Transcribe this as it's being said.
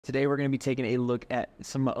Today we're going to be taking a look at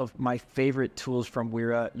some of my favorite tools from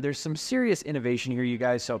Wera. There's some serious innovation here, you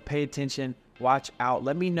guys, so pay attention, watch out.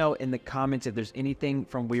 Let me know in the comments if there's anything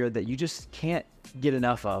from Wera that you just can't get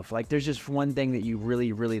enough of. Like there's just one thing that you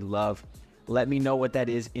really, really love. Let me know what that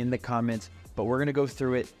is in the comments, but we're going to go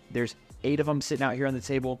through it. There's 8 of them sitting out here on the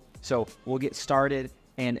table, so we'll get started.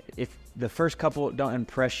 And if the first couple don't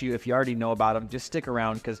impress you, if you already know about them, just stick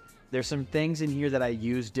around because there's some things in here that I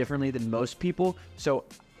use differently than most people. So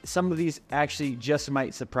some of these actually just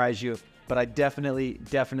might surprise you, but I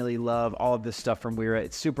definitely love all of this stuff from Wera.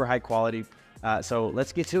 It's super high quality. So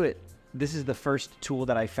let's get to it. This is the first tool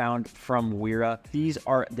that I found from Wera. These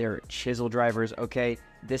are their chisel drivers, okay?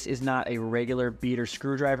 This is not a regular beater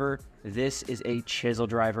screwdriver. This is a chisel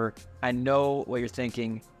driver. I know what you're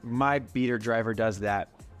thinking. My beater driver does that.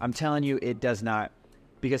 I'm telling you, it does not.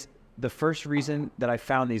 Because the first reason that I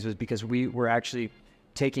found these was because we were actually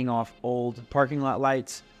taking off old parking lot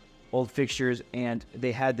lights, old fixtures, and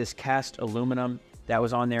they had this cast aluminum that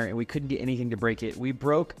was on there and we couldn't get anything to break it. We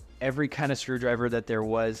broke every kind of screwdriver that there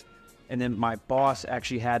was. And then my boss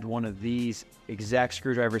actually had one of these exact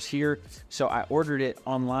screwdrivers here. So I ordered it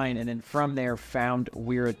online and then from there found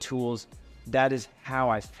Wera tools. That is how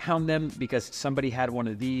I found them, because somebody had one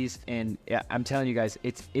of these, and yeah, I'm telling you guys,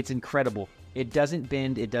 it's incredible. It doesn't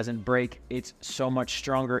bend, it doesn't break. It's so much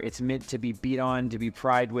stronger. It's meant to be beat on, to be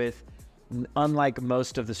pried with, unlike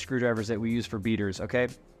most of the screwdrivers that we use for beaters, okay?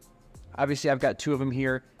 Obviously, I've got 2 of them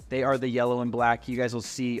here. They are the yellow and black. You guys will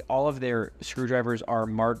see all of their screwdrivers are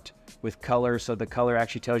marked with color, so the color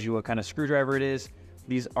actually tells you what kind of screwdriver it is.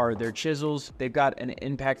 These are their chisels. They've got an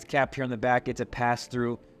impact cap here on the back. It's a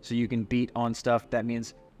pass-through, so you can beat on stuff. That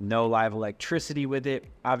means no live electricity with it.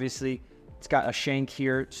 Obviously, it's got a shank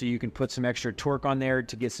here, so you can put some extra torque on there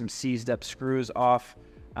to get some seized up screws off.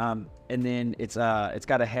 And then it's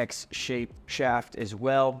got a hex shaped shaft as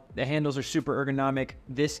well. The handles are super ergonomic.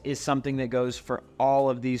 This is something that goes for all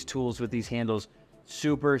of these tools with these handles.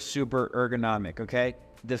 Super ergonomic, okay?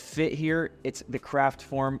 The fit here, it's the craft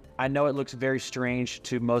form. I know it looks very strange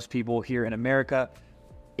to most people here in America.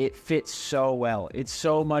 It fits so well. It's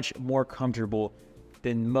so much more comfortable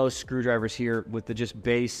than most screwdrivers here with the just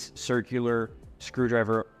base circular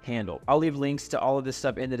screwdriver handle. I'll leave links to all of this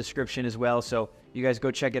stuff in the description as well, so you guys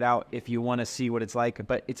go check it out if you want to see what it's like.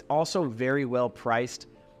 But it's also very well priced.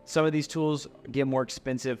 Some of these tools get more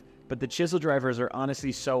expensive, but the chisel drivers are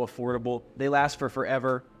honestly so affordable. They last for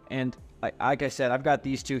forever, and like I said, I've got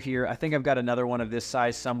these 2 here. I think I've got another one of this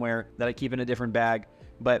size somewhere that I keep in a different bag,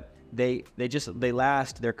 but they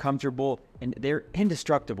last, they're comfortable, and they're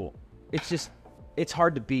indestructible. It's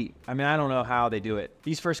hard to beat. I mean, I don't know how they do it.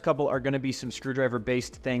 These first couple are going to be some screwdriver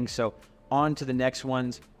based things, so on to the next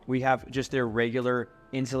ones. We have just their regular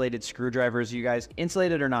insulated screwdrivers, you guys.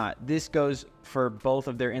 Insulated or not, this goes for both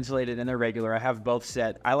of their insulated and their regular. I have both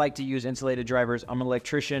set. I like to use insulated drivers. I'm an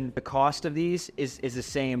electrician. The cost of these is the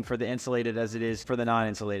same for the insulated as it is for the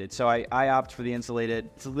non-insulated. So I opt for the insulated.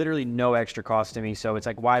 It's literally no extra cost to me. So it's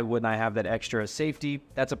like, why wouldn't I have that extra safety?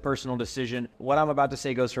 That's a personal decision. What I'm about to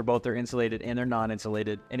say goes for both their insulated and their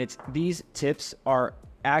non-insulated. And these tips are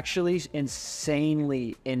actually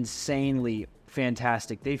insanely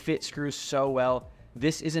fantastic. They fit screws so well.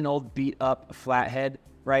 This is an old beat up flathead,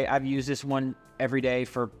 right? I've used this one every day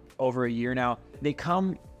for over a year now. They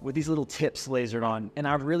come with these little tips lasered on, and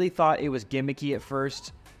I really thought it was gimmicky at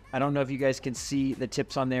first. I don't know if you guys can see the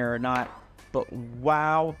tips on there or not, but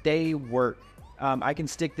wow, they work. I can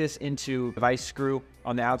stick this into a vice screw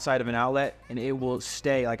on the outside of an outlet and it will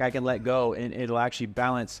stay. Like I can let go and it'll actually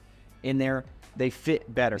balance in there. They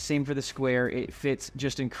fit better. Same for the square. It fits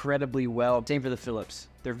just incredibly well. Same for the Phillips.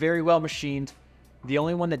 They're very well machined. The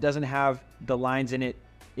only one that doesn't have the lines in it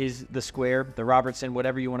is the square, the Robertson,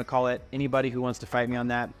 whatever you want to call it. Anybody who wants to fight me on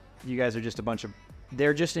that, you guys are just a bunch of...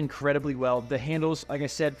 They're just incredibly well. The handles, like I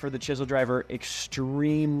said, for the chisel driver,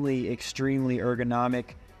 extremely ergonomic.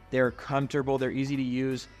 They're comfortable. They're easy to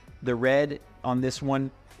use. The red on this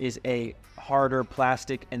one is a harder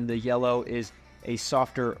plastic and the yellow is a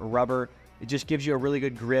softer rubber. It just gives you a really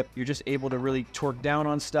good grip. You're just able to really torque down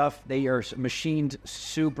on stuff. They are machined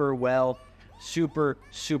super well, super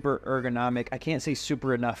ergonomic. I can't say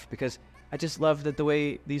super enough because I just love that the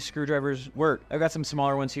way these screwdrivers work. I've got some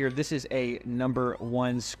smaller ones here. This is a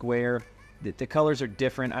 #1 square. The colors are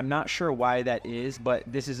different. I'm not sure why that is, but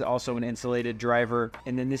this is also an insulated driver.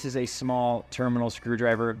 And then this is a small terminal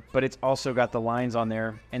screwdriver, but it's also got the lines on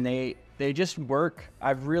there and they just work.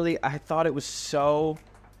 I thought it was so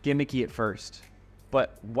gimmicky at first,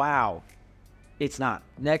 but wow, it's not.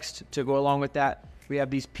 Next, to go along with that, we have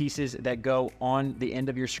these pieces that go on the end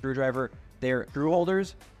of your screwdriver. They're screw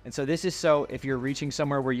holders. And so this is so if you're reaching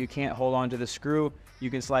somewhere where you can't hold on to the screw, you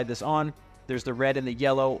can slide this on. There's the red and the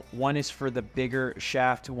yellow. One is for the bigger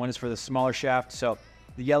shaft. One is for the smaller shaft. So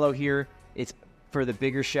the yellow here, it's for the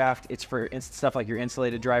bigger shaft. It's for stuff like your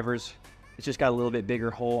insulated drivers. It's just got a little bit bigger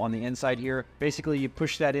hole on the inside here. Basically, you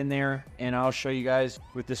push that in there, and I'll show you guys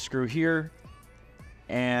with the screw here.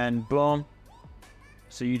 And boom.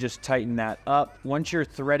 So you just tighten that up. Once you're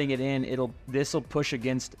threading it in, this will push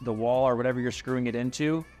against the wall or whatever you're screwing it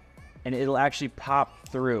into, and it'll actually pop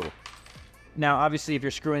through. Now, obviously, if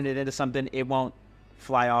you're screwing it into something, it won't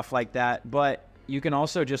fly off like that, but you can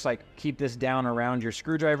also just like keep this down around your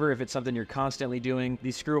screwdriver if it's something you're constantly doing.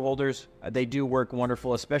 These screw holders, they do work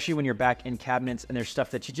wonderful, especially when you're back in cabinets and there's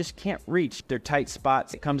stuff that you just can't reach. They're tight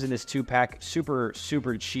spots. It comes in this 2-pack, super,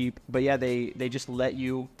 super cheap. But yeah, they just let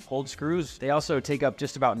you hold screws. They also take up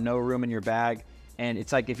just about no room in your bag. And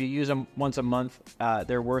it's like if you use them once a month,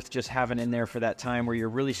 they're worth just having in there for that time where you're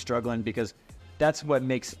really struggling, because that's what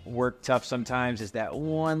makes work tough sometimes, is that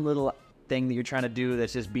one little thing that you're trying to do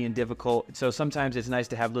that's just being difficult. So sometimes it's nice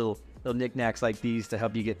to have little knickknacks like these to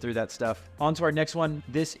help you get through that stuff. On to our next one.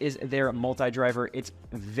 This is their multi-driver. It's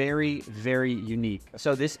very, very unique.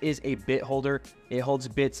 So this is a bit holder. It holds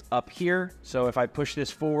bits up here. So if I push this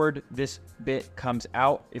forward, this bit comes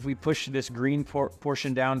out. If we push this green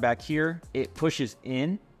portion down back here, it pushes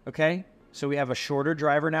in, okay? So we have a shorter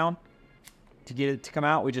driver now. To get it to come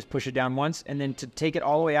out, we just push it down once, and then to take it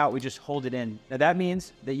all the way out, we just hold it in. Now that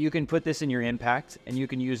means that you can put this in your impact, and you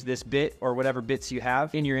can use this bit or whatever bits you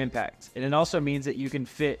have in your impact. And it also means that you can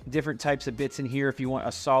fit different types of bits in here. If you want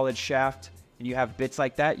a solid shaft and you have bits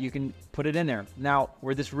like that, you can put it in there. Now,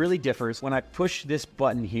 where this really differs, when I push this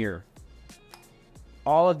button here,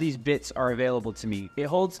 all of these bits are available to me. It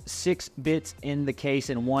holds 6 bits in the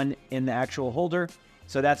case and 1 in the actual holder.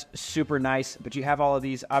 So that's super nice, but you have all of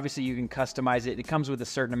these. Obviously, you can customize it. It comes with a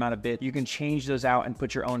certain amount of bits. You can change those out and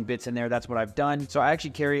put your own bits in there. That's what I've done. So I actually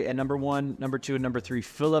carry a number 1, number 2, and number 3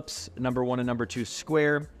 Phillips, number 1 and number 2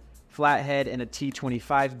 square, flathead, and a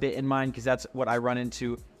T25 bit in mine, because that's what I run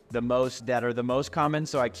into the most, that are the most common.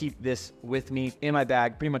 So I keep this with me in my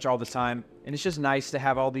bag pretty much all the time. And it's just nice to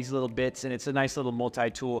have all these little bits, and it's a nice little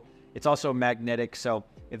multi-tool. It's also magnetic, so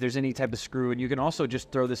if there's any type of screw, and you can also just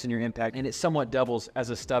throw this in your impact, and it somewhat doubles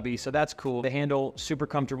as a stubby, so that's cool. The handle, super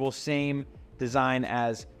comfortable, same design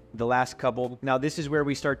as the last couple. Now this is where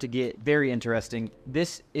we start to get very interesting.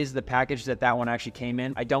 This is the package that one actually came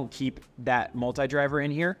in. I don't keep that multi-driver in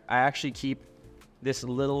here. I actually keep this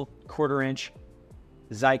little 1/4-inch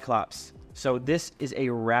Zyklops. So this is a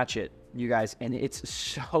ratchet, you guys, and it's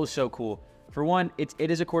so cool. For one, it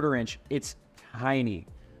is a 1/4-inch. It's tiny.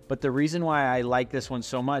 But the reason why I like this one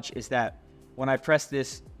so much is that when I press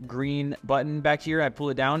this green button back here, I pull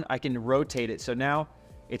it down, I can rotate it. So now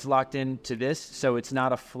it's locked into this, so it's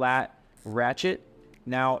not a flat ratchet.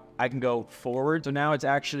 Now I can go forward. So now it's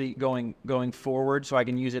actually going forward, so I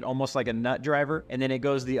can use it almost like a nut driver. And then it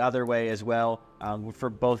goes the other way as well for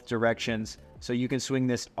both directions. So you can swing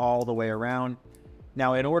this all the way around.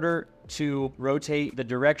 Now in order to rotate the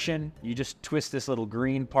direction, you just twist this little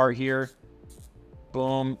green part here.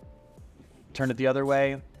 Boom, turn it the other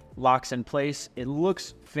way, locks in place. It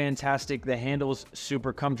looks fantastic. The handle's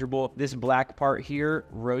super comfortable. This black part here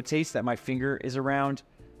rotates that my finger is around.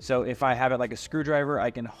 So if I have it like a screwdriver, I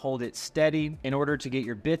can hold it steady. In order to get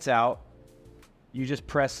your bits out, you just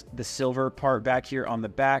press the silver part back here on the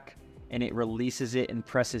back, and it releases it and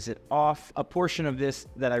presses it off. A portion of this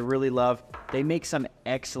that I really love, they make some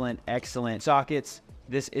excellent sockets.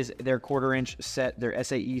 This is their 1/4-inch set, their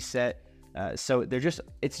SAE set. So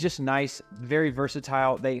it's just nice, very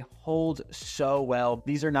versatile. They hold so well.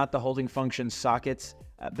 These are not the holding function sockets,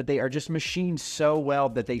 but they are just machined so well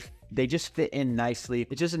that they just fit in nicely.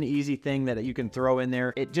 It's just an easy thing that you can throw in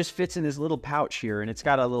there. It just fits in this little pouch here, and it's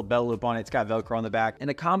got a little bell loop on it. It's got Velcro on the back. And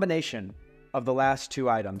a combination of the last 2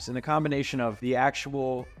 items, and the combination of the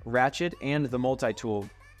actual ratchet and the multi-tool,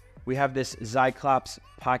 we have this Zyklops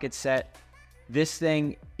pocket set. This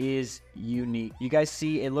thing is unique. You guys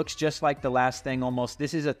see, it looks just like the last thing almost.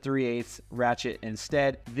 This is a 3/8 ratchet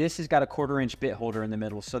instead. This has got a 1/4-inch bit holder in the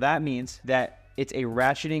middle. So that means that it's a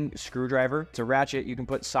ratcheting screwdriver. It's a ratchet. You can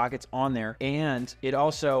put sockets on there, and it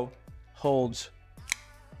also holds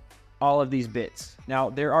all of these bits. Now,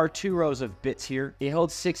 there are 2 rows of bits here. It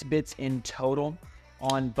holds 6 bits in total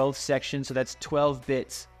on both sections. So that's 12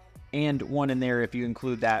 bits. And 1 in there if you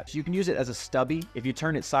include that. So you can use it as a stubby. If you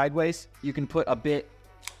turn it sideways, you can put a bit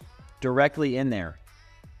directly in there,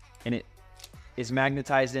 and it is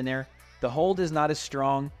magnetized in there. The hold is not as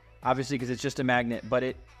strong, obviously, because it's just a magnet, but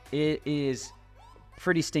it is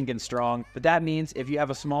pretty stinking strong. But that means if you have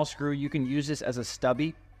a small screw, you can use this as a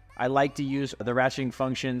stubby. I like to use the ratcheting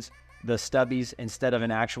functions, the stubbies, instead of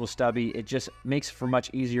an actual stubby. It just makes for much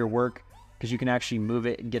easier work because you can actually move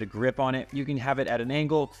it and get a grip on it. You can have it at an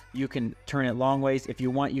angle. You can turn it long ways. If you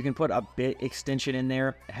want, you can put a bit extension in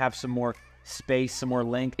there, have some more space, some more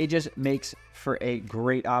length. It just makes for a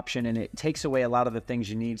great option, and it takes away a lot of the things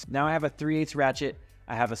you need. Now I have a 3/8 ratchet,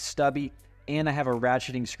 I have a stubby, and I have a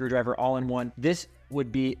ratcheting screwdriver all in one. This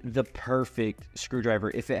would be the perfect screwdriver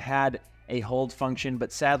if it had a hold function,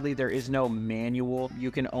 but sadly there is no manual. You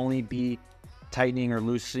can only be tightening or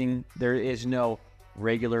loosening. There is no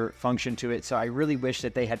regular function to it. So I really wish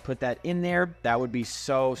that they had put that in there. That would be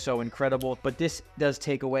so incredible. But this does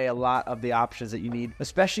take away a lot of the options that you need,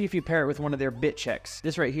 especially if you pair it with one of their bit checks.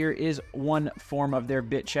 This right here is one form of their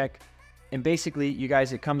bit check. And basically, you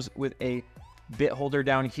guys, it comes with a bit holder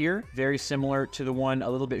down here, very similar to the one a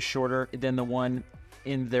little bit shorter than the one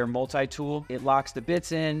in their multi-tool. It locks the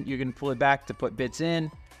bits in. You can pull it back to put bits in.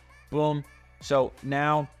 Boom. So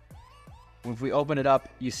now if we open it up,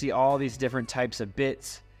 you see all these different types of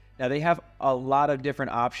bits. Now they have a lot of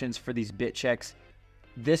different options for these bit checks.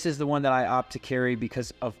 This is the one that I opt to carry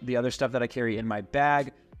because of the other stuff that I carry in my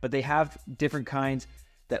bag, but they have different kinds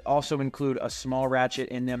that also include a small ratchet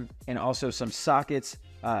in them and also some sockets.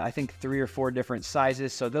 I think 3 or 4 different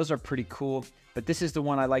sizes. So those are pretty cool, but this is the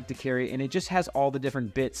one I like to carry, and it just has all the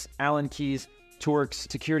different bits, Allen keys, Torx,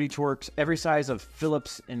 security Torx, every size of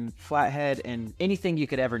Phillips and flathead and anything you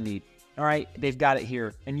could ever need. All right, they've got it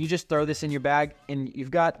here. And you just throw this in your bag and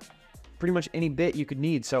you've got pretty much any bit you could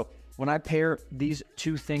need. So when I pair these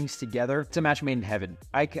two things together, it's a match made in heaven.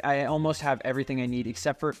 I almost have everything I need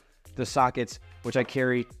except for the sockets, which I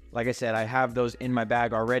carry. Like I said, I have those in my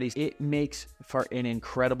bag already. It makes for an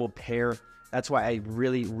incredible pair. That's why I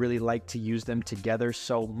really like to use them together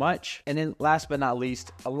so much. And then last but not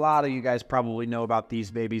least, a lot of you guys probably know about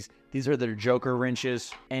these babies. These are their Joker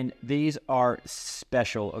wrenches, and these are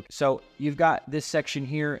special. So you've got this section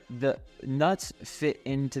here. The nuts fit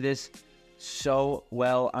into this so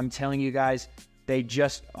well. I'm telling you guys, they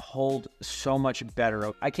just hold so much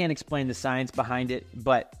better. I can't explain the science behind it,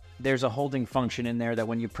 but there's a holding function in there that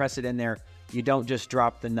when you press it in there, you don't just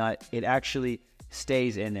drop the nut. It actually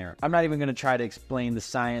stays in there. I'm not even going to try to explain the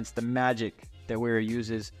science, the magic that Wera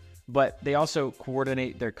uses, but they also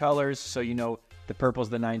coordinate their colors. So you know the purple's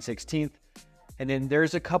the 9/16. And then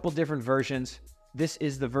there's a couple different versions. This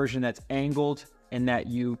is the version that's angled and that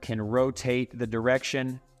you can rotate the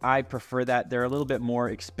direction. I prefer that. They're a little bit more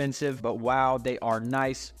expensive, but wow, they are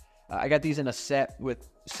nice. I got these in a set with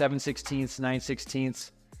 7/16,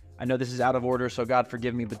 9/16. I know this is out of order, so God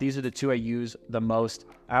forgive me, but these are the two I use the most.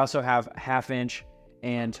 I also have 1/2 inch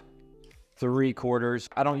and 3/4.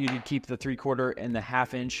 I don't usually keep the 3/4 and the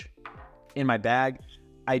 1/2 inch in my bag.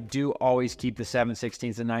 I do always keep the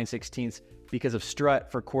 7/16 and 9/16 because of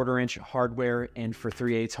strut for 1/4 inch hardware and for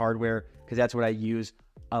 3/8 hardware, because that's what I use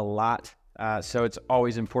a lot. So it's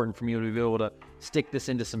always important for me to be able to stick this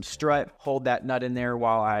into some strut, hold that nut in there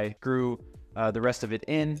while I screw the rest of it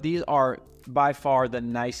in. These are by far the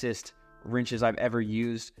nicest wrenches I've ever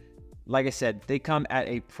used. Like I said, they come at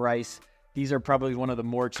a price. These are probably one of the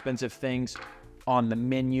more expensive things on the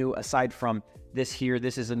menu. Aside from this here,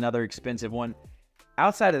 this is another expensive one.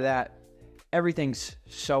 Outside of that, everything's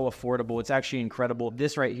so affordable. It's actually incredible.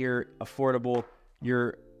 This right here, affordable.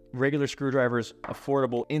 Your regular screwdrivers,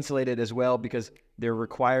 affordable, insulated as well, because they're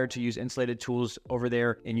required to use insulated tools over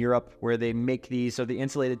there in Europe where they make these. So the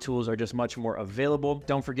insulated tools are just much more available.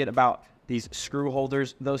 Don't forget about these screw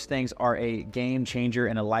holders. Those things are a game changer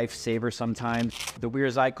and a lifesaver sometimes. The Wera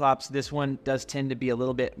Zyklops, this one does tend to be a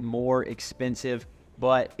little bit more expensive,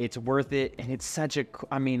 but it's worth it. And it's such a,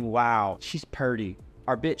 I mean, wow, she's purty.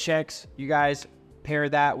 Our bit checks, you guys pair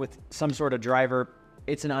that with some sort of driver.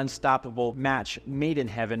 It's an unstoppable match made in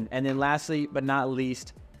heaven. And then lastly, but not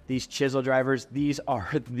least, these chisel drivers. These are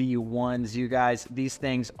the ones, you guys. These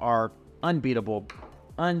things are unbeatable,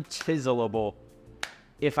 unchiselable,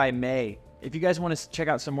 if I may. If you guys want to check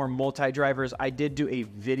out some more multi-drivers, I did do a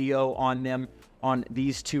video on them, on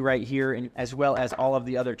these two right here, and as well as all of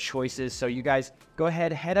the other choices. So you guys go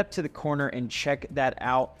ahead, head up to the corner and check that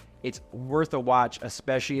out. It's worth a watch,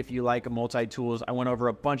 especially if you like multi-tools. I went over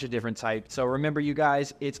a bunch of different types. So remember, you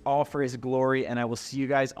guys, it's all for His glory, and I will see you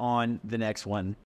guys on the next one.